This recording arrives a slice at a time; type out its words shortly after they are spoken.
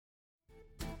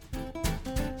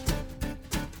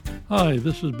Hi,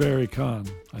 this is Barry Kahn.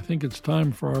 I think it's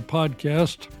time for our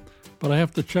podcast, but I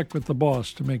have to check with the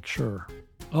boss to make sure.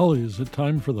 Ollie, is it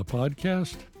time for the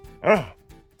podcast?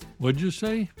 What'd you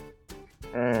say?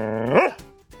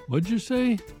 What'd you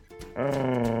say?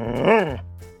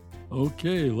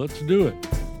 Okay, let's do it.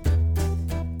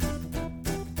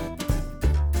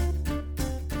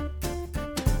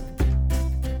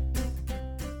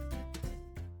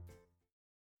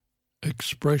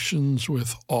 Expressions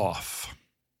with off.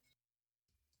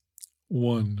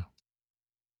 1.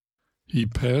 He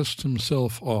passed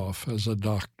himself off as a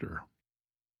doctor.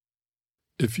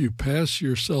 If you pass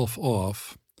yourself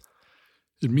off,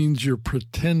 it means you're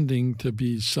pretending to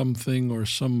be something or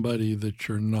somebody that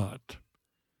you're not.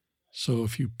 So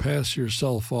if you pass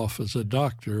yourself off as a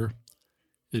doctor,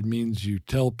 it means you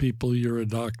tell people you're a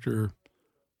doctor,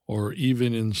 or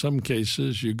even in some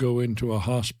cases, you go into a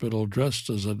hospital dressed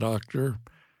as a doctor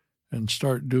and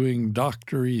start doing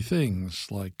doctory things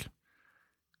like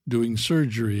doing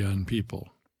surgery on people.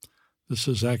 This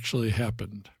has actually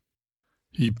happened.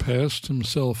 He passed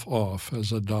himself off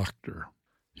as a doctor.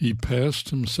 He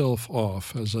passed himself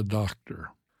off as a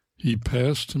doctor. He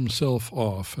passed himself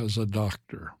off as a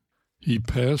doctor. He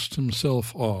passed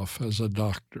himself off as a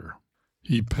doctor.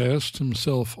 He passed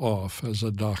himself off as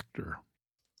a doctor.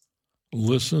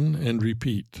 Listen and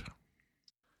repeat.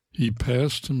 He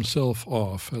passed himself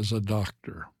off as a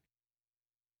doctor.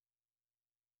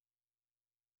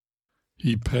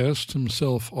 He passed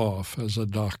himself off as a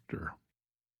doctor.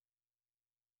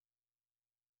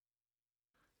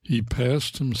 He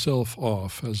passed himself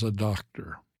off as a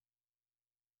doctor.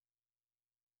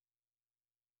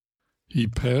 He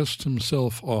passed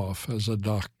himself off as a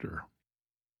doctor.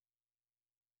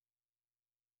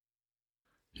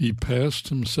 He passed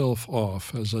himself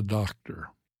off as a doctor.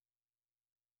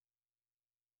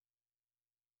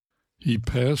 He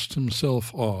passed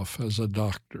himself off as a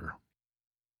doctor.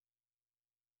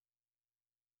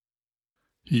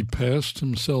 He passed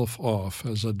himself off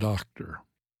as a doctor.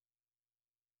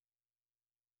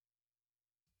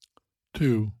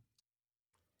 2.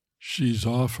 She's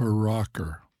off her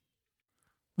rocker.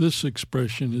 This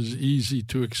expression is easy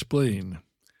to explain.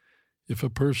 If a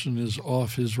person is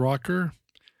off his rocker,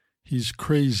 he's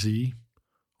crazy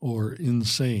or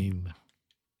insane.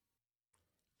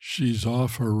 She's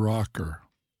off her rocker.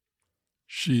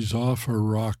 She's off her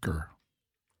rocker.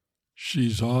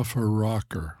 She's off her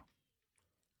rocker.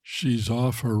 She's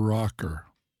off her rocker.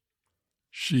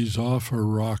 She's off her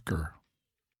rocker.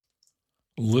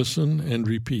 Listen and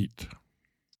repeat.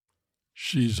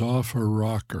 She's off her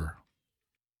rocker.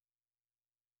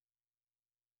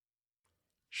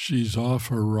 She's off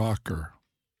her rocker.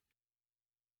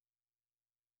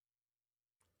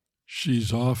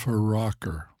 She's off her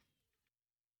rocker.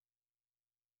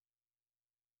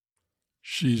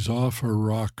 She's off her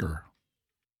rocker.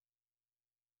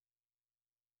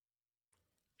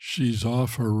 She's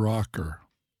off her rocker.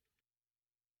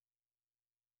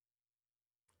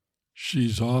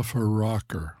 She's off her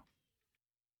rocker.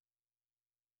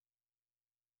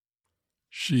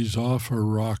 She's off her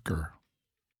rocker.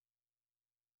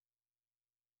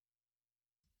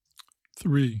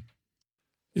 3.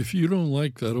 If you don't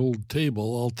like that old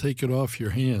table, I'll take it off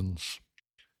your hands.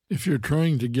 If you're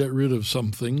trying to get rid of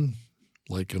something,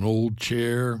 like an old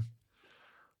chair,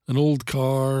 an old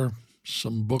car,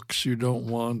 some books you don't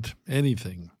want,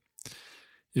 anything,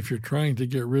 if you're trying to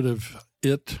get rid of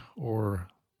it or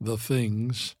the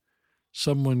things,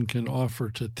 someone can offer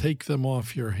to take them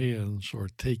off your hands or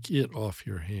take it off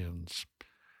your hands,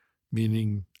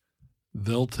 meaning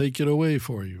they'll take it away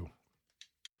for you.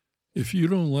 If you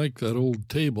don't like that old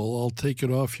table, I'll take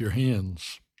it off your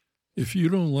hands. If you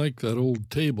don't like that old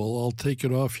table, I'll take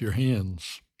it off your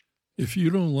hands. If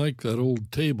you don't like that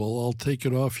old table, I'll take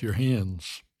it off your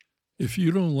hands. If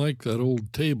you don't like that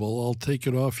old table, I'll take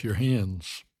it off your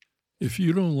hands. If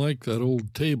you don't like that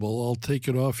old table, I'll take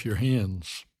it off your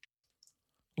hands.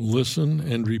 Listen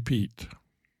and repeat.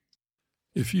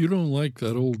 If you don't like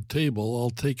that old table, I'll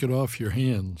take it off your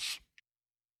hands.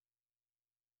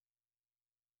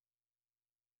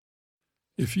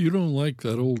 If you don't like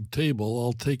that old table,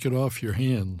 I'll take it off your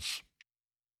hands.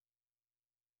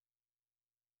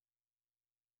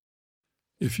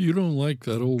 If you don't like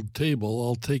that old table,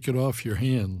 I'll take it off your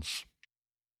hands.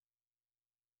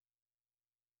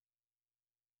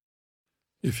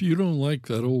 If you don't like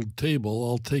that old table,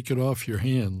 I'll take it off your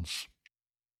hands.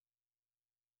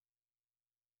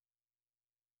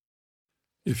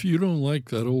 If you don't like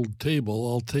that old table,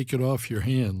 I'll take it off your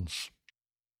hands.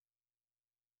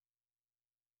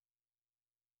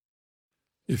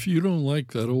 If you don't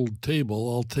like that old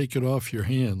table, I'll take it off your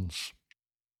hands.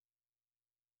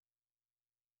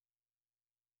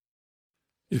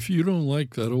 If you don't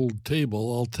like that old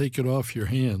table, I'll take it off your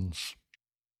hands.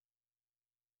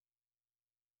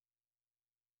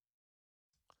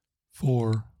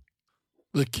 4.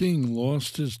 The king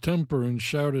lost his temper and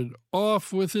shouted,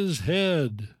 "Off with his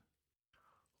head!"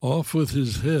 Off with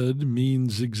his head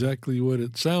means exactly what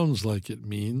it sounds like it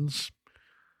means.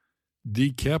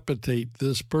 Decapitate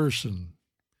this person.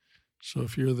 So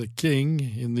if you're the king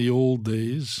in the old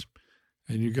days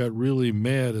and you got really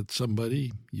mad at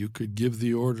somebody, you could give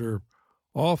the order,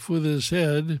 "Off with his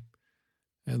head,"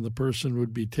 and the person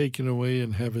would be taken away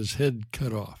and have his head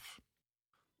cut off.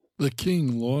 The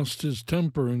king lost his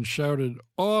temper and shouted,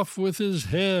 "Off with his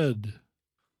head!"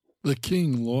 The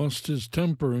king lost his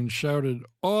temper and shouted,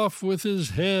 "Off with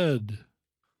his head!"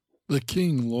 The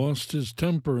king lost his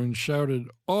temper and shouted,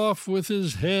 "Off with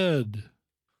his head!"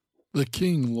 The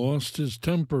king lost his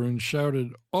temper and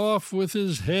shouted, "Off with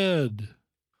his head!"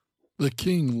 The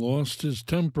king lost his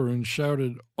temper and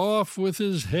shouted, "Off with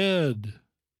his head!"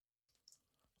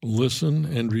 Listen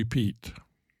and repeat.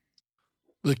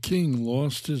 The king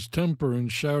lost his temper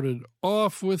and shouted,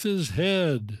 "Off with his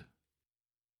head!"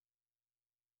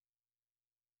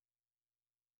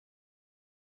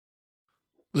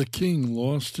 The king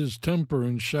lost his temper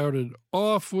and shouted,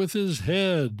 "Off with his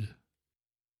head!"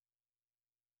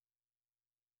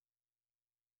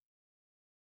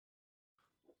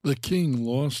 The king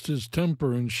lost his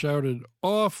temper and shouted,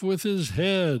 "Off with his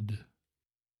head!"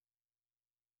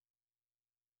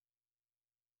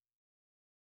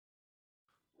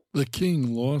 The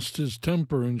king lost his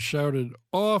temper and shouted,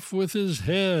 "Off with his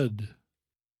head!"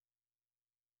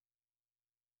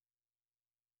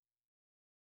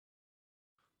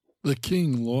 The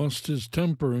king lost his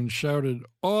temper and shouted,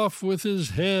 "Off with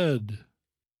his head!"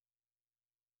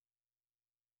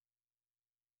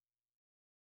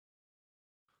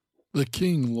 The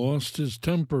king lost his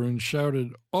temper and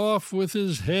shouted, "Off with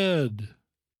his head!"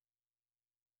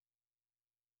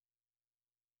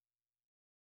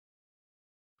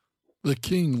 The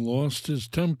king lost his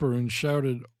temper and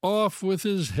shouted, "Off with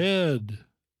his head!"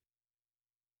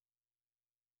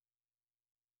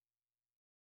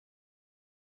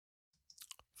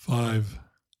 "5.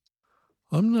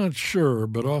 I'm not sure,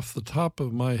 but off the top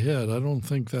of my head, I don't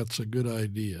think that's a good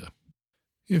idea.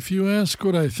 If you ask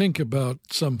what I think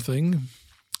about something,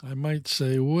 I might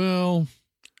say, well,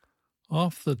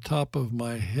 off the top of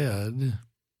my head,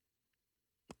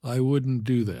 I wouldn't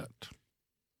do that.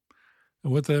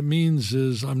 And what that means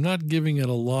is I'm not giving it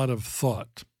a lot of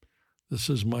thought. This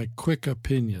is my quick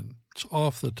opinion. It's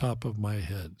off the top of my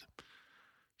head.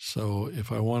 So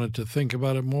if I wanted to think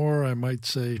about it more, I might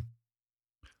say,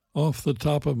 off the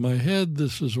top of my head,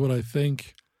 this is what I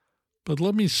think, but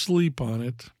let me sleep on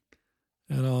it,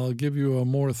 and I'll give you a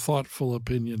more thoughtful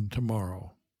opinion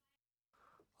tomorrow.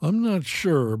 I'm not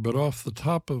sure, but off the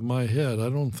top of my head, I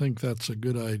don't think that's a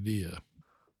good idea.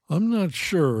 I'm not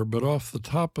sure, but off the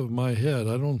top of my head,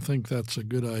 I don't think that's a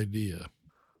good idea.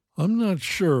 I'm not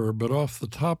sure, but off the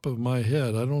top of my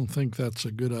head, I don't think that's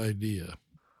a good idea.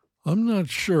 I'm not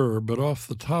sure, but off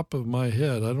the top of my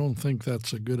head, I don't think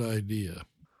that's a good idea.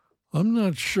 I'm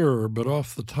not sure, but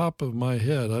off the top of my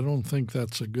head, I don't think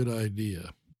that's a good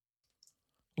idea.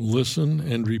 Listen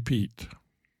and repeat.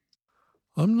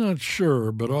 I'm not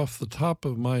sure, but off the top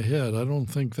of my head, I don't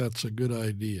think that's a good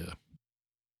idea.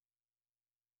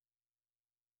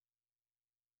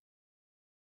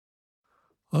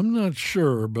 I'm not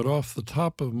sure, but off the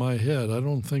top of my head, I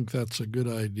don't think that's a good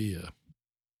idea.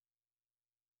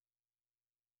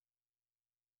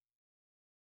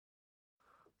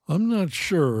 I'm not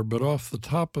sure, but off the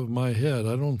top of my head,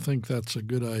 I don't think that's a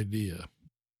good idea.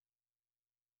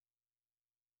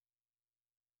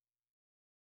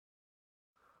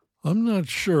 I'm not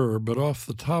sure, but off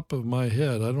the top of my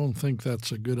head, I don't think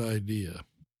that's a good idea.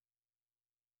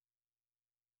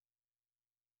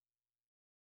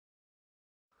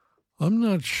 I'm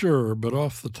not sure, but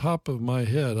off the top of my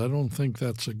head, I don't think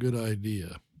that's a good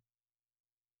idea.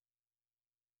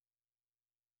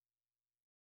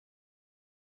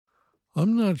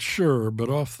 I'm not sure, but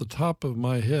off the top of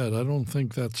my head, I don't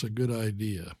think that's a good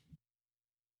idea.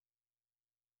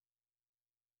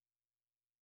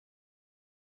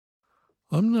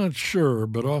 I'm not sure,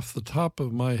 but off the top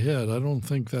of my head, I don't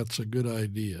think that's a good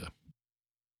idea.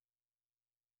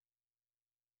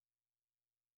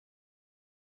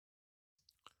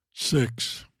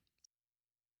 Six.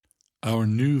 Our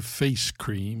new face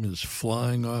cream is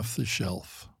flying off the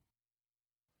shelf.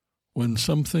 When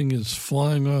something is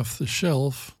flying off the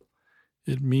shelf,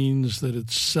 it means that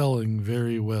it's selling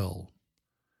very well.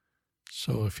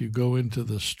 So if you go into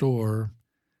the store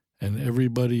and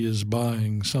everybody is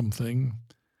buying something,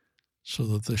 so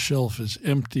that the shelf is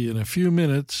empty in a few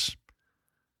minutes,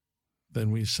 then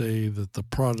we say that the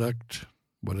product,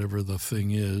 whatever the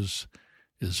thing is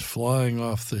flying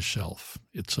off the shelf.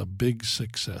 It's a big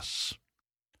success.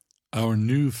 Our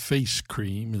new face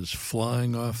cream is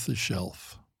flying off the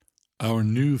shelf. Our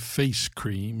new face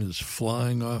cream is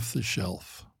flying off the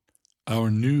shelf.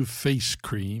 Our new face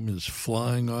cream is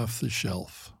flying off the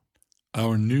shelf.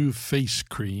 Our new face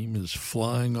cream is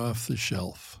flying off the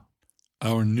shelf.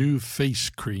 Our new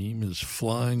face cream is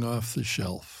flying off the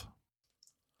shelf.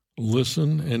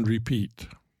 Listen and repeat.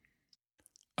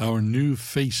 Our new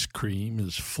face cream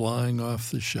is flying off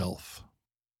the shelf.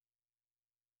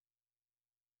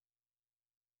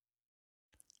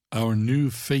 Our new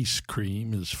face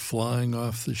cream is flying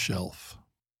off the shelf.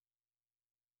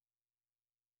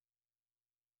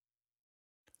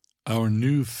 Our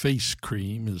new face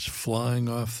cream is flying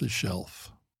off the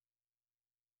shelf.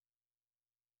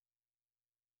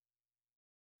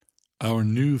 Our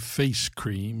new face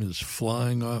cream is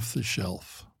flying off the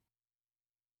shelf.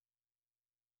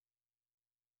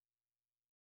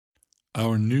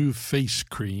 Our new face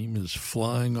cream is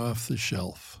flying off the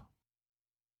shelf.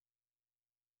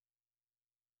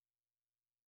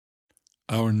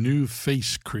 Our new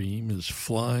face cream is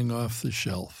flying off the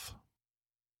shelf.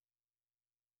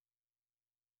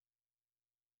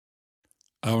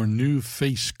 Our new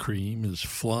face cream is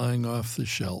flying off the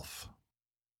shelf.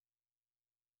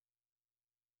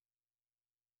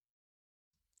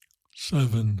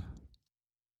 Seven.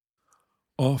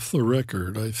 Off the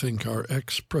record, I think our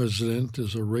ex-president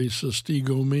is a racist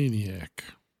egomaniac.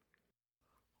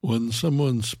 When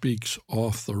someone speaks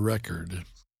off the record,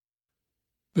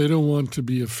 they don't want to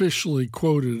be officially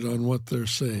quoted on what they're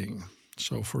saying.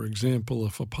 So, for example,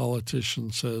 if a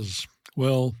politician says,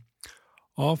 well,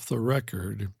 off the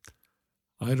record,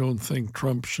 I don't think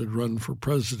Trump should run for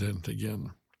president again.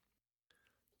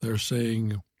 They're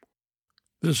saying,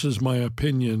 this is my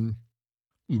opinion,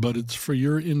 but it's for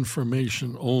your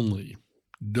information only.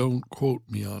 Don't quote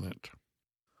me on it.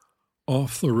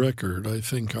 Off the record, I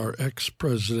think our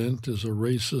ex-president is a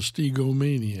racist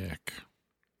egomaniac.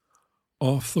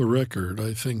 Off the record,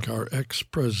 I think our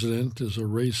ex-president is a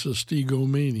racist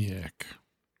egomaniac.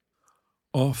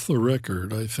 Off the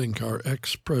record, I think our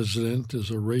ex-president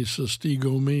is a racist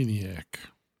egomaniac.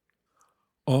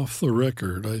 Off the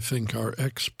record, I think our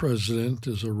ex-president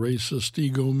is a racist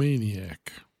egomaniac.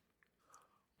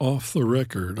 Off the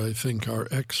record, I think our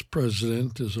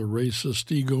ex-president is a racist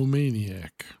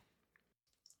egomaniac.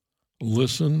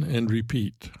 Listen and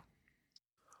repeat.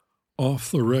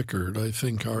 Off the record, I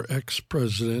think our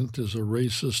ex-president is a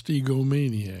racist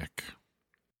egomaniac.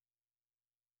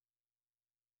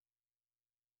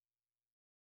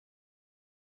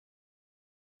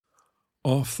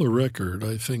 Off the record,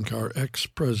 I think our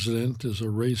ex-president is a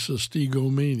racist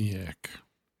egomaniac.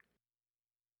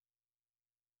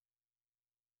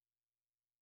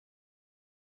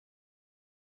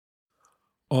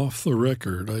 Off the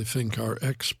record, I think our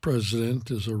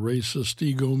ex-president is a racist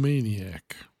egomaniac.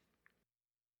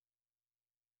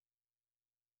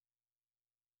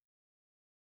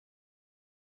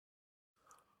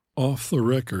 Off the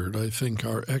record, I think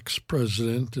our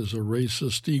ex-president is a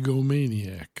racist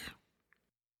egomaniac.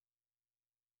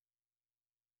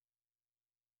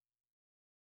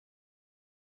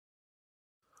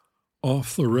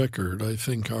 Off the record, I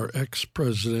think our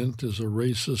ex-president is a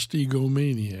racist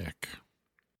egomaniac.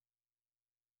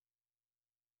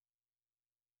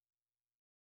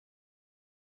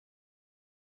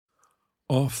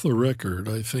 Off the record,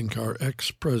 I think our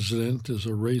ex-president is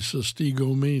a racist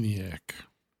egomaniac.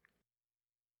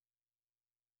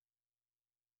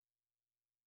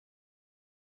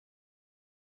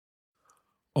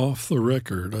 Off the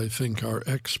record, I think our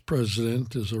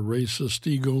ex-president is a racist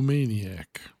egomaniac.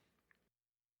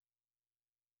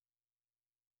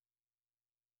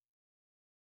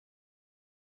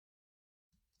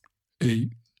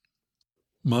 Eight.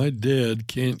 My dad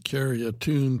can't carry a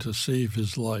tune to save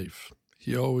his life.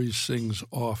 He always sings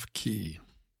off-key.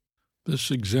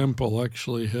 This example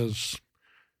actually has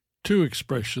two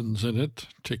expressions in it.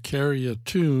 To carry a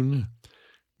tune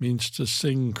means to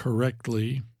sing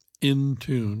correctly, in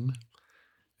tune,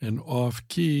 and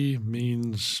off-key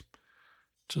means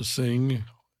to sing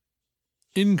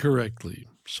incorrectly.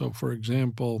 So, for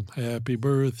example, happy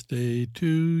birthday to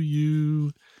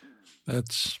you,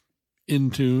 that's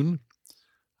in tune,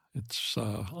 it's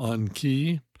on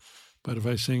key. But if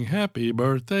I sing happy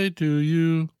birthday to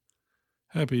you,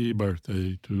 happy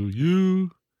birthday to you,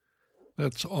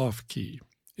 that's off key.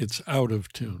 It's out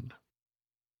of tune.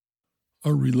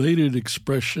 A related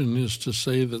expression is to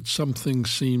say that something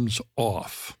seems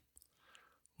off.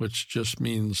 which just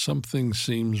means something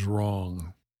seems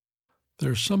wrong.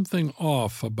 There's something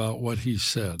off about what he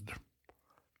said.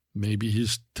 Maybe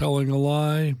he's telling a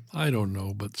lie, I don't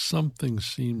know, but something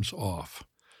seems off.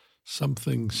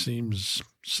 Something seems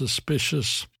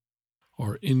suspicious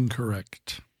or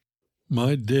incorrect.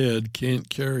 My dad can't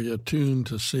carry a tune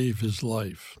to save his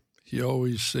life. He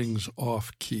always sings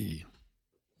off key.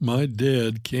 My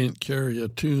dad can't carry a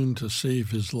tune to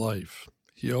save his life.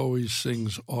 He always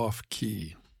sings off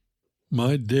key.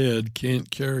 My dad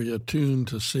can't carry a tune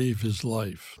to save his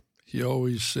life. He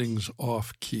always sings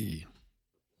off key.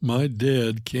 My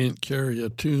dad can't carry a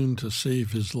tune to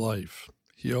save his life.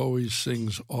 He always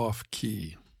sings off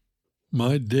key.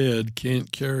 My dad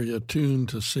can't carry a tune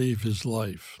to save his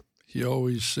life. He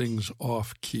always sings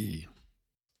off key.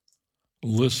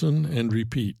 Listen and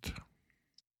repeat.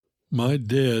 My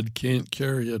dad can't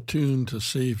carry a tune to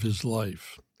save his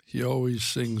life. He always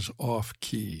sings off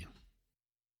key.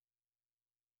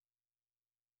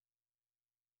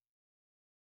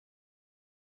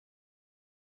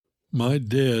 My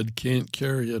dad can't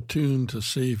carry a tune to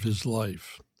save his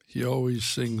life. He always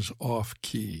sings off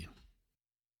key.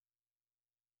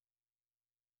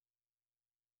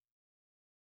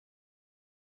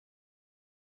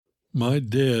 My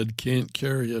dad can't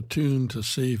carry a tune to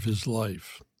save his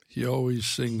life. He always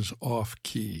sings off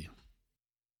key.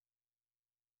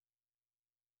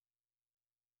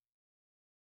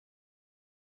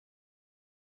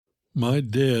 My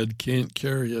dad can't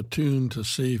carry a tune to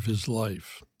save his life.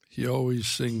 He always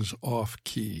sings off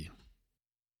key.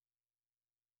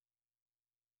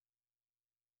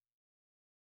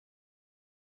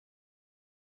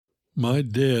 My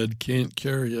dad can't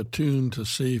carry a tune to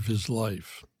save his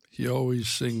life. He always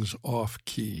sings off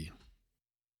key.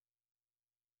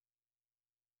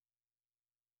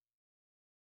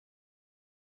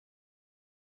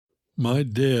 My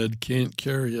dad can't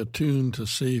carry a tune to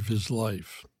save his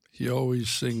life. He always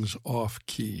sings off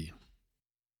key.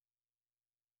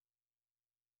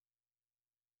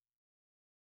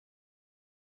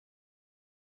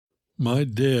 My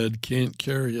dad can't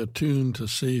carry a tune to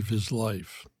save his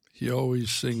life. He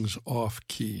always sings off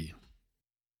key.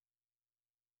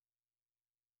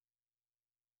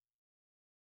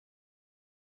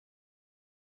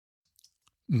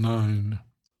 Nine.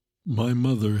 My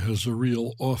mother has a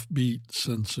real offbeat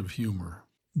sense of humor.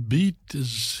 Beat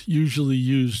is usually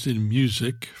used in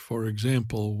music. For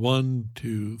example, 1,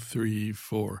 2, 3,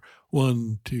 4.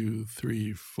 1, 2,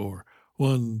 3, 4.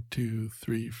 1, 2,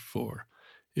 3, 4.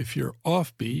 If you're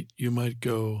offbeat, you might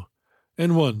go,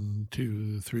 and 1,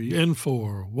 2, 3, and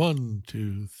 4. 1,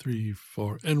 2, 3,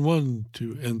 4, and 1,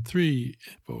 2, and 3,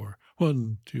 4.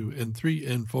 1, 2, and 3,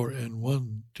 and 4, and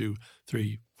 1, 2,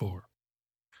 3, 4.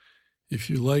 If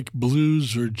you like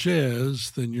blues or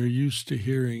jazz, then you're used to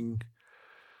hearing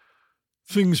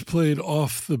things played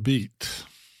off the beat,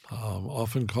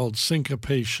 often called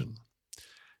syncopation.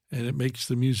 And it makes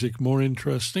the music more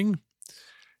interesting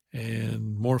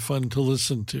and more fun to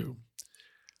listen to.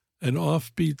 An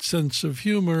offbeat sense of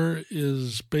humor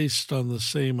is based on the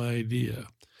same idea.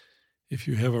 If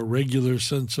you have a regular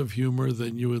sense of humor,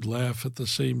 then you would laugh at the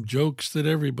same jokes that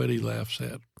everybody laughs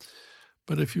at.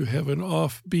 But if you have an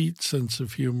offbeat sense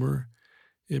of humor,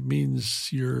 it means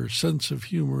your sense of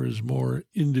humor is more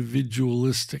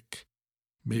individualistic.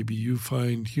 Maybe you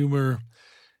find humor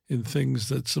in things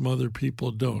that some other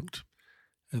people don't.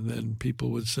 And then people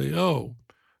would say, oh,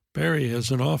 Barry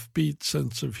has an offbeat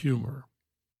sense of humor.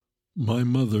 My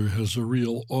mother has a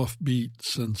real offbeat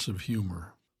sense of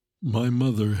humor. My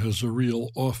mother has a real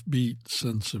offbeat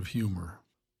sense of humor.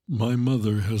 My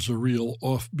mother has a real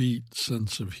offbeat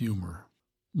sense of humor.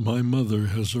 My mother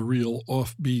has a real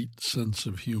offbeat sense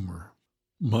of humor.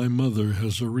 My mother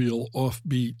has a real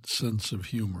offbeat sense of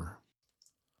humor.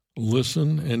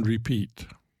 Listen and repeat.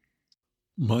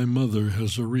 My mother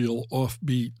has a real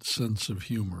offbeat sense of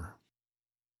humor.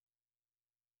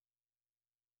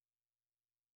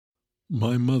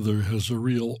 My mother has a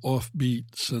real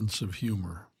offbeat sense of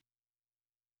humor.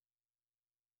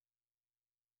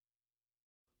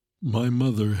 My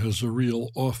mother has a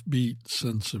real offbeat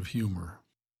sense of humor.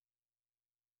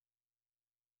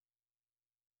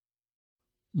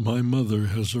 My mother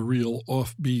has a real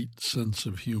offbeat sense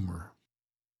of humor.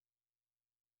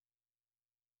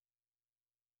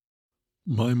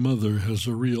 My mother has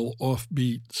a real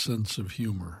offbeat sense of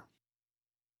humor.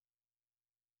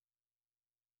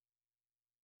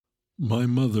 My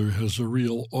mother has a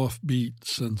real offbeat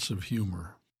sense of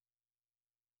humor.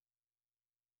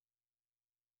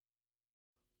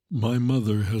 My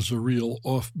mother has a real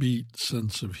offbeat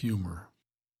sense of humor.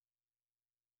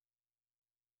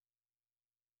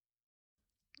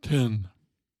 10.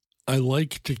 I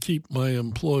like to keep my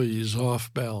employees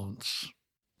off balance.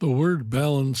 The word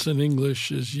balance in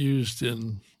English is used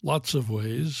in lots of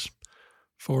ways.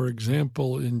 For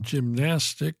example, in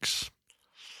gymnastics,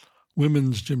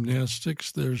 women's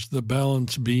gymnastics, there's the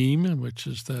balance beam, which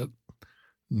is that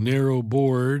narrow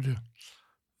board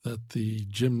that the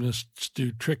gymnasts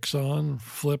do tricks on,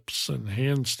 flips and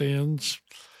handstands,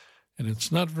 and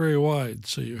it's not very wide,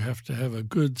 so you have to have a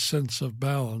good sense of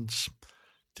balance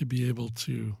to be able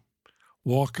to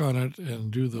walk on it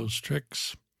and do those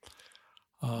tricks.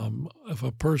 If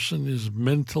a person is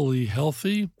mentally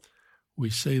healthy,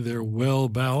 we say they're well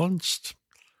balanced,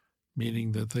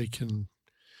 meaning that they can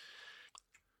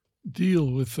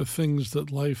deal with the things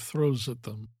that life throws at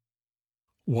them.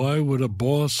 Why would a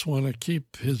boss want to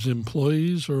keep his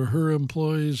employees or her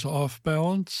employees off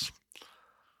balance?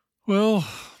 Well,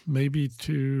 maybe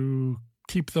to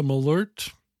keep them alert,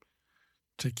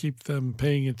 to keep them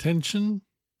paying attention,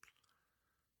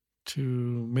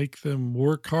 to make them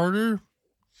work harder.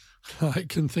 I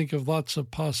can think of lots of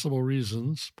possible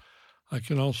reasons. I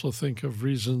can also think of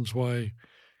reasons why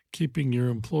keeping your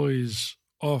employees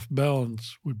off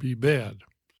balance would be bad.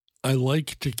 I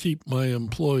like to keep my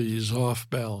employees off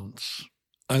balance.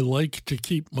 I like to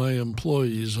keep my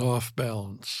employees off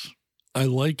balance. I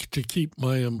like to keep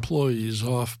my employees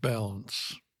off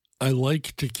balance. I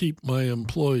like to keep my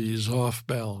employees off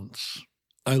balance.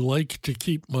 I like to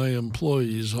keep my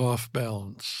employees off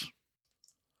balance.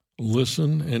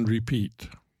 Listen and repeat.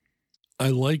 I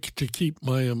like to keep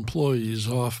my employees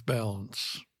off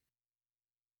balance.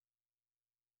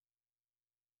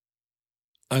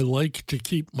 I like to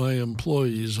keep my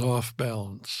employees off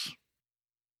balance.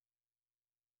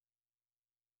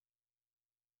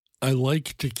 I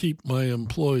like to keep my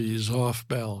employees off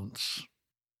balance.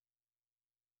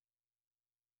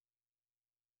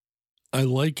 I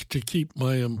like to keep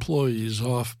my employees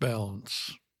off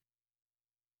balance.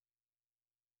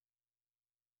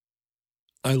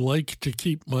 I like to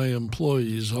keep my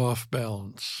employees off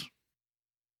balance.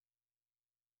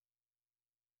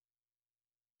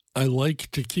 I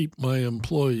like to keep my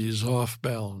employees off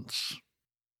balance.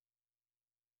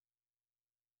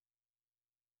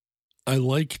 I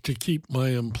like to keep my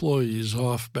employees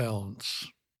off balance.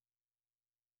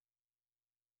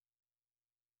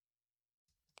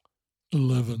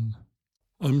 11.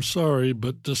 I'm sorry,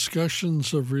 but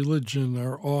discussions of religion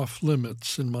are off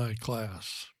limits in my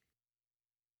class.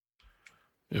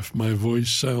 If my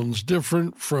voice sounds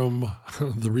different from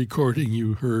the recording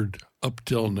you heard up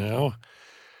till now,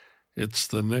 it's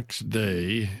the next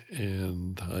day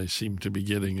and I seem to be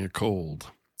getting a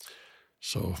cold.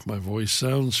 So if my voice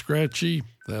sounds scratchy,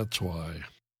 that's why.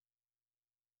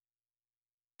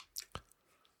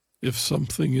 If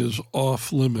something is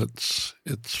off limits,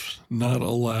 it's not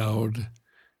allowed,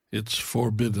 it's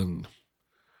forbidden.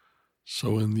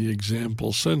 So in the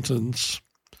example sentence,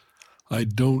 I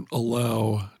don't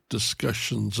allow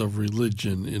discussions of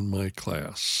religion in my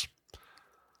class.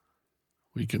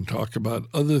 We can talk about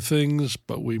other things,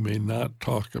 but we may not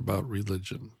talk about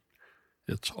religion.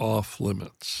 It's off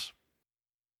limits.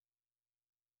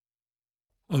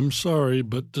 I'm sorry,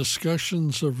 but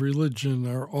discussions of religion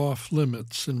are off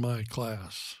limits in my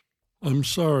class. I'm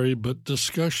sorry, but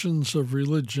discussions of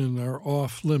religion are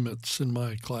off limits in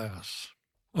my class.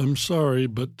 I'm sorry,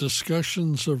 but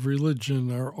discussions of religion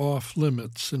are off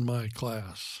limits in my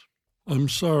class. I'm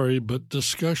sorry, but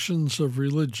discussions of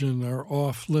religion are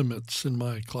off limits in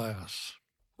my class.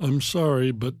 I'm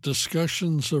sorry, but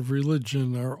discussions of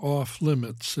religion are off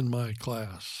limits in my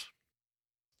class.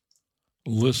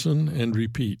 Listen and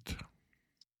repeat.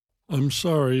 I'm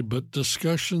sorry, but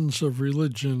discussions of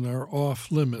religion are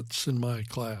off limits in my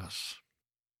class.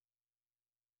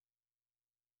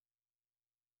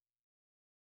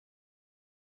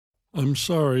 I'm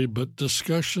sorry, but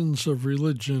discussions of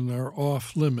religion are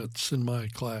off limits in my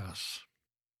class.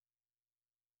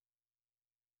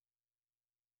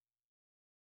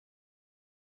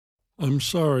 I'm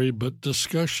sorry, but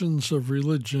discussions of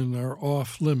religion are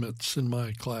off limits in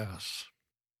my class.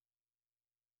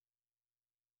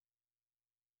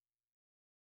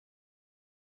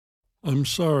 I'm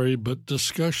sorry, but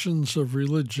discussions of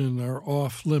religion are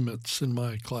off limits in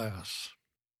my class.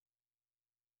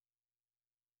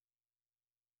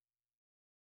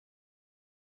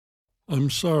 I'm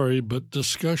sorry, but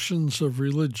discussions of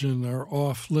religion are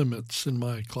off limits in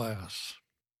my class.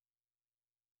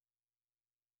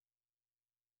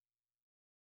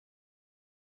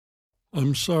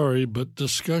 I'm sorry, but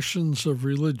discussions of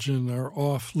religion are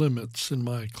off limits in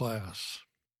my class.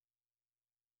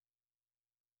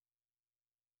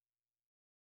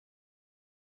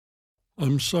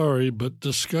 I'm sorry, but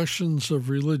discussions of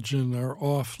religion are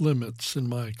off limits in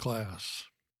my class.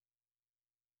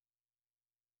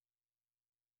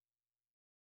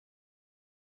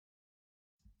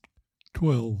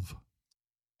 "12.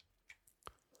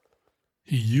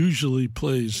 He usually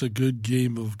plays a good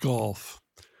game of golf.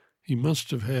 He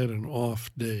must have had an off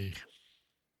day."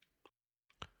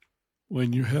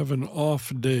 When you have an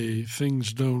off day,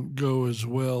 things don't go as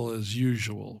well as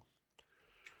usual.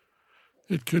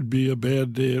 It could be a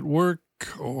bad day at work,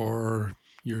 or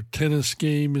your tennis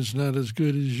game is not as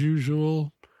good as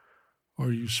usual,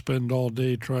 or you spend all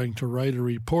day trying to write a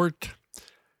report,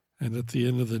 and at the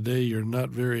end of the day, you're not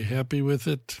very happy with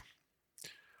it.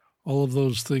 All of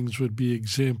those things would be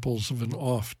examples of an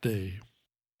off day.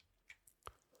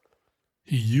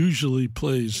 He usually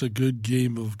plays a good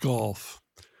game of golf.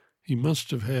 He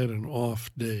must have had an off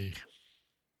day.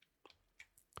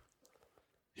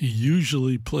 He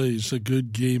usually plays a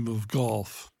good game of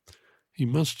golf. He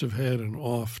must have had an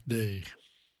off day.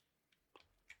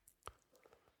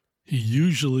 He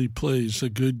usually plays a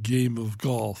good game of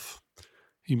golf.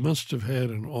 He must have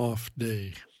had an off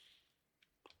day.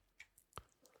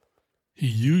 He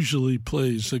usually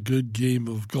plays a good game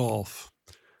of golf.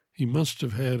 He must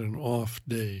have had an off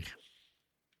day.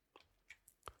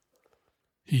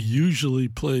 He usually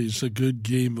plays a good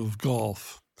game of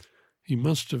golf. He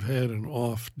must have had an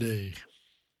off day.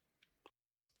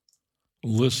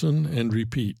 Listen and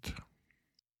repeat.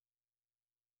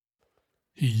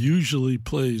 He usually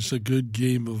plays a good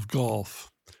game of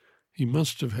golf. He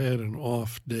must have had an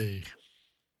off day.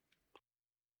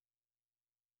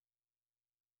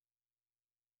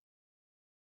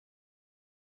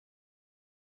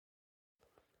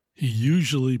 He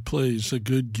usually plays a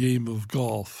good game of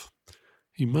golf.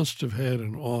 He must have had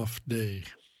an off day.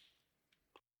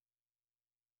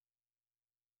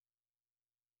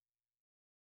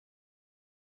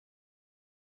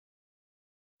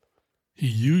 He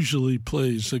usually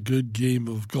plays a good game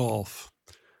of golf.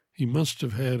 He must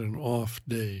have had an off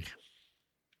day.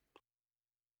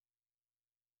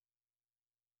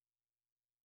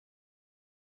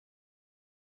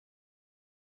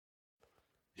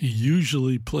 He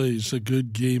usually plays a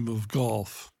good game of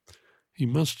golf. He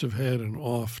must have had an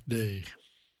off day.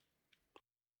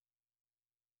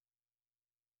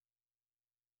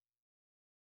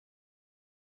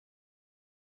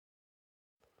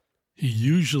 He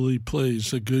usually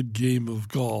plays a good game of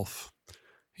golf.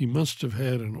 He must have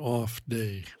had an off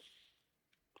day.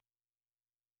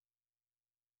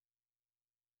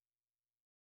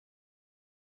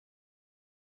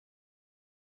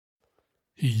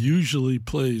 He usually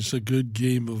plays a good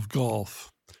game of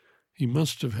golf. He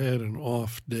must have had an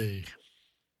off day.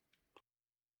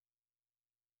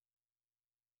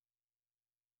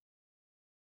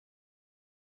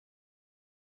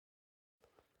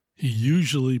 He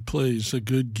usually plays a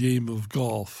good game of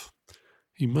golf.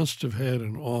 He must have had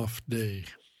an off day.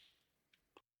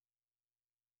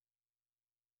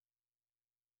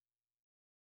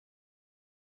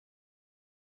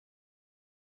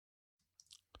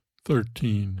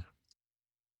 "13.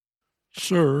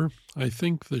 Sir, I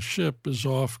think the ship is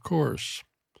off course.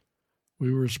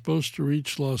 We were supposed to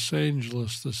reach Los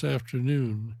Angeles this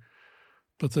afternoon,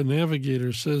 but the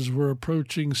navigator says we're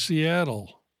approaching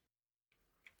Seattle."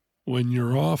 When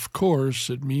you're off course,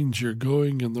 it means you're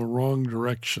going in the wrong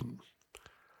direction.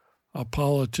 A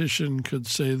politician could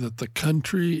say that the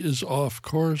country is off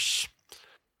course.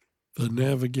 The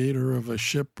navigator of a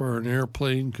ship or an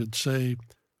airplane could say,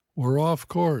 "We're off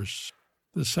course."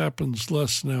 This happens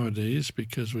less nowadays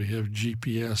because we have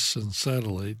GPS and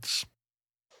satellites.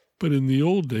 But in the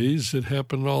old days, it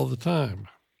happened all the time.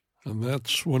 And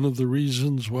that's one of the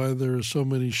reasons why there are so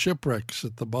many shipwrecks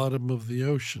at the bottom of the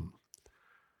ocean.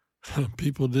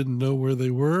 People didn't know where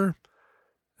they were,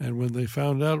 and when they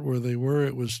found out where they were,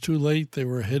 it was too late. They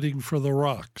were heading for the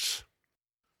rocks.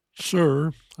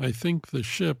 "Sir, I think the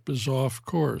ship is off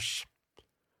course.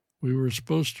 We were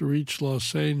supposed to reach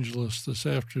Los Angeles this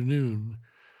afternoon,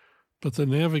 but the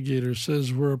navigator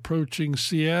says we're approaching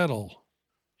Seattle."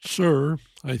 "Sir,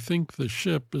 I think the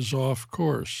ship is off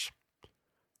course.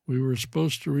 We were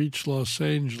supposed to reach Los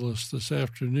Angeles this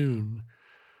afternoon,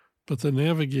 but the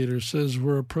navigator says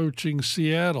we're approaching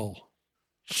Seattle."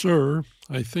 "Sir,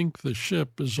 I think the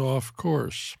ship is off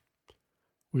course.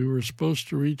 We were supposed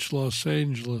to reach Los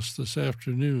Angeles this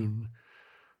afternoon,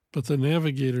 but the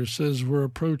navigator says we're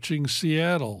approaching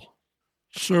Seattle."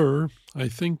 "Sir, I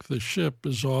think the ship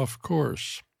is off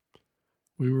course.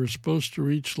 We were supposed to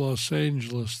reach Los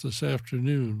Angeles this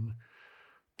afternoon,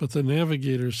 but the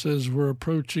navigator says we're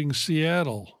approaching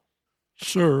Seattle."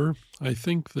 "Sir, I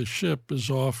think the ship is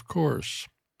off course.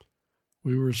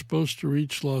 We were supposed to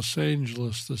reach Los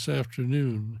Angeles this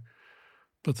afternoon,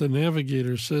 but the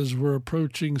navigator says we're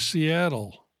approaching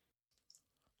Seattle.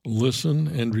 Listen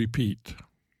and repeat.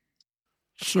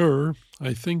 Sir,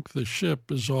 I think the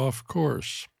ship is off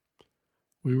course.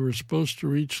 We were supposed to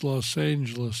reach Los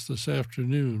Angeles this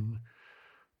afternoon,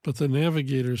 but the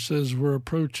navigator says we're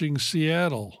approaching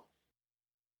Seattle.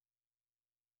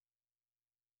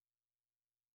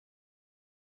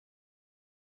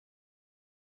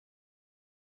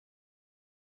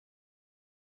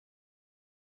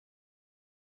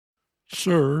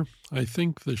 Sir, I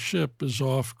think the ship is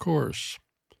off course.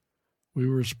 We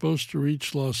were supposed to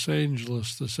reach Los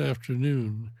Angeles this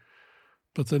afternoon,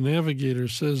 but the navigator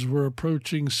says we're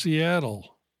approaching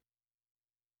Seattle.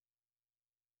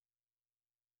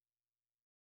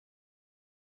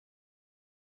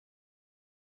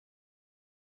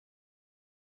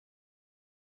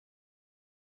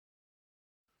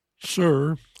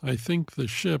 Sir, I think the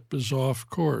ship is off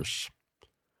course.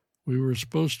 We were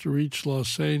supposed to reach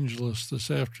Los Angeles this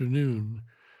afternoon,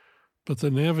 but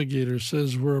the navigator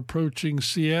says we're approaching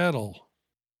Seattle.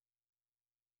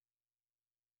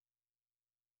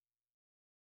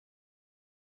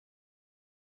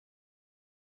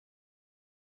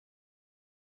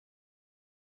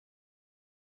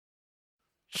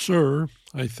 Sir,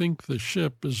 I think the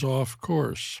ship is off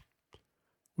course.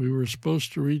 We were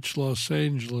supposed to reach Los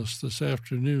Angeles this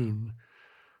afternoon,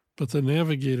 but the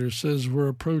navigator says we're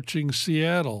approaching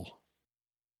Seattle.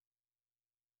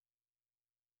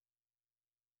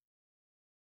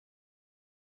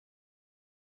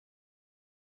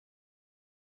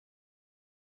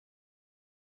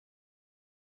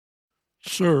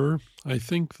 Sir, I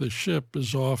think the ship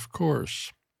is off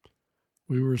course.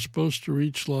 We were supposed to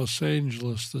reach Los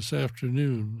Angeles this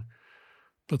afternoon,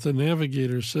 but the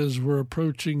navigator says we're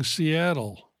approaching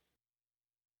Seattle.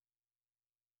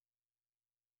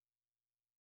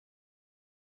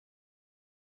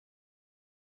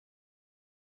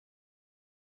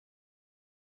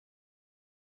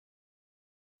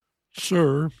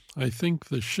 Sir, I think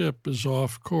the ship is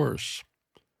off course.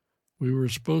 We were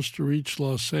supposed to reach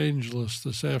Los Angeles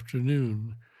this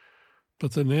afternoon,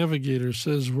 but the navigator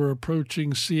says we're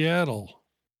approaching Seattle.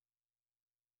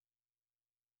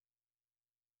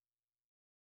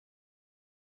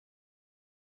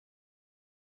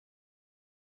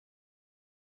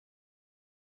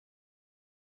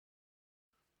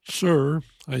 Sir,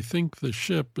 I think the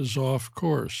ship is off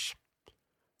course.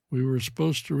 We were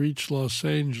supposed to reach Los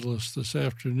Angeles this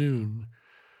afternoon,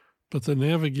 but the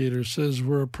navigator says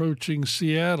we're approaching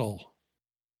Seattle.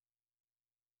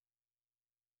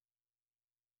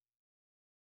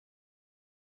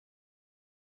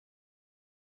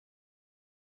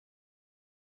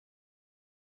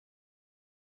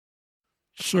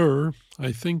 Sir,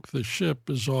 I think the ship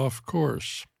is off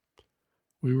course.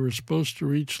 We were supposed to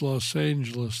reach Los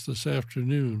Angeles this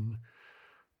afternoon,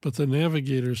 but the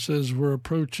navigator says we're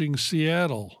approaching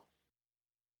Seattle.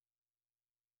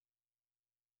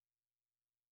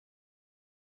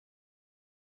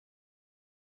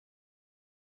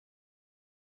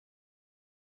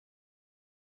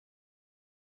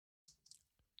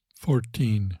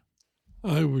 "14.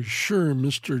 I was sure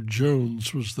Mr.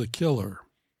 Jones was the killer,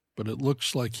 but it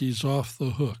looks like he's off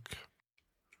the hook.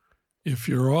 If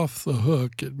you're off the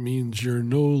hook, it means you're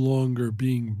no longer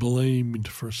being blamed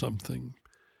for something.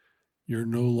 You're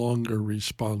no longer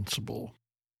responsible.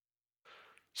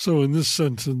 So in this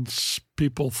sentence,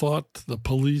 the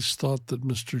police thought that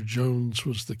Mr. Jones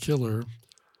was the killer,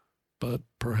 but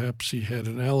perhaps he had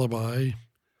an alibi.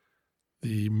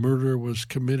 The murder was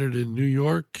committed in New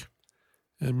York,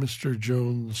 and Mr.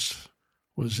 Jones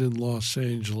was in Los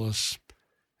Angeles,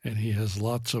 and he has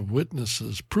lots of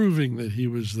witnesses proving that he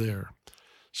was there.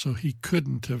 So he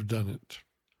couldn't have done it.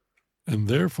 And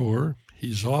therefore,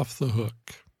 he's off the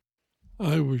hook.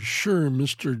 I was sure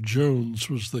Mr. Jones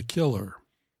was the killer,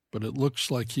 but it looks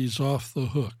like he's off the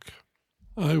hook.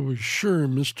 I was sure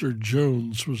Mr.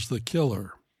 Jones was the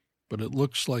killer, but it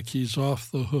looks like he's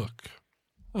off the hook.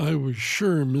 I was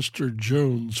sure Mr.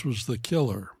 Jones was the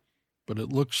killer, but it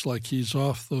looks like he's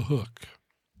off the hook.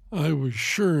 I was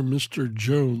sure Mr.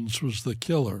 Jones was the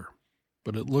killer,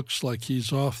 but it looks like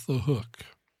he's off the hook.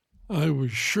 I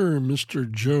was sure Mr.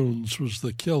 Jones was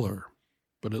the killer,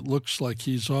 but it looks like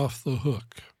he's off the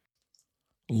hook.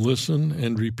 Listen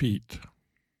and repeat.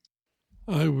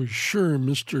 I was sure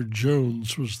Mr.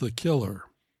 Jones was the killer,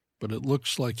 but it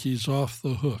looks like he's off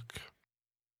the hook.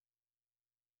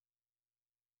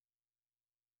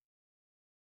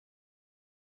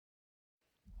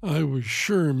 I was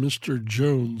sure Mr.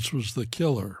 Jones was the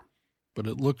killer, but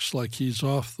it looks like he's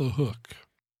off the hook.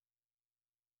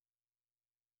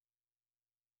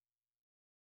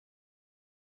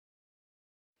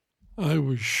 I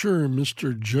was sure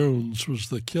Mr. Jones was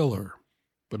the killer,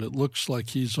 but it looks like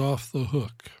he's off the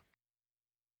hook.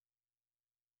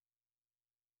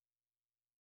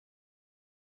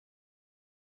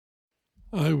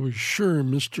 I was sure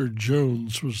Mr.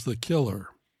 Jones was the killer,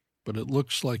 but it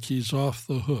looks like he's off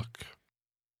the hook.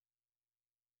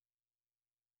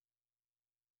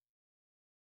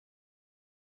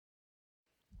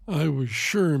 I was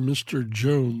sure Mr.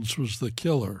 Jones was the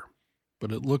killer,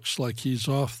 but it looks like he's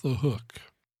off the hook.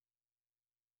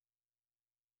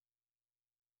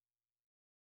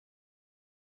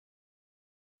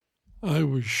 I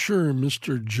was sure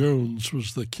Mr. Jones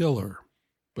was the killer,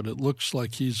 but it looks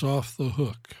like he's off the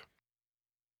hook.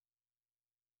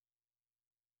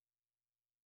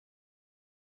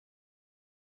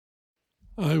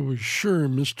 I was sure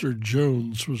Mr.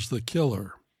 Jones was the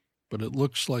killer, but it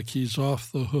looks like he's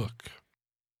off the hook.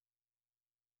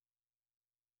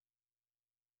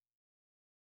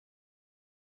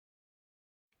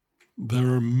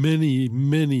 There are many,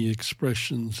 many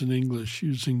expressions in English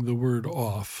using the word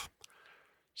off.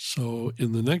 So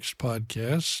in the next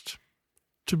podcast,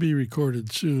 to be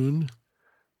recorded soon,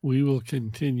 we will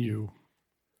continue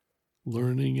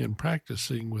learning and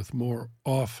practicing with more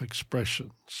off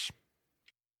expressions.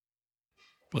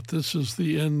 But this is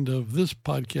the end of this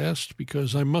podcast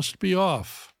because I must be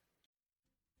off.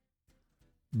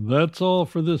 That's all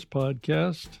for this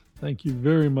podcast. Thank you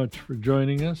very much for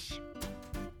joining us.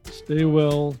 Stay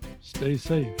well, stay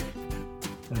safe,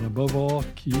 and above all,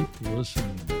 keep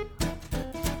listening.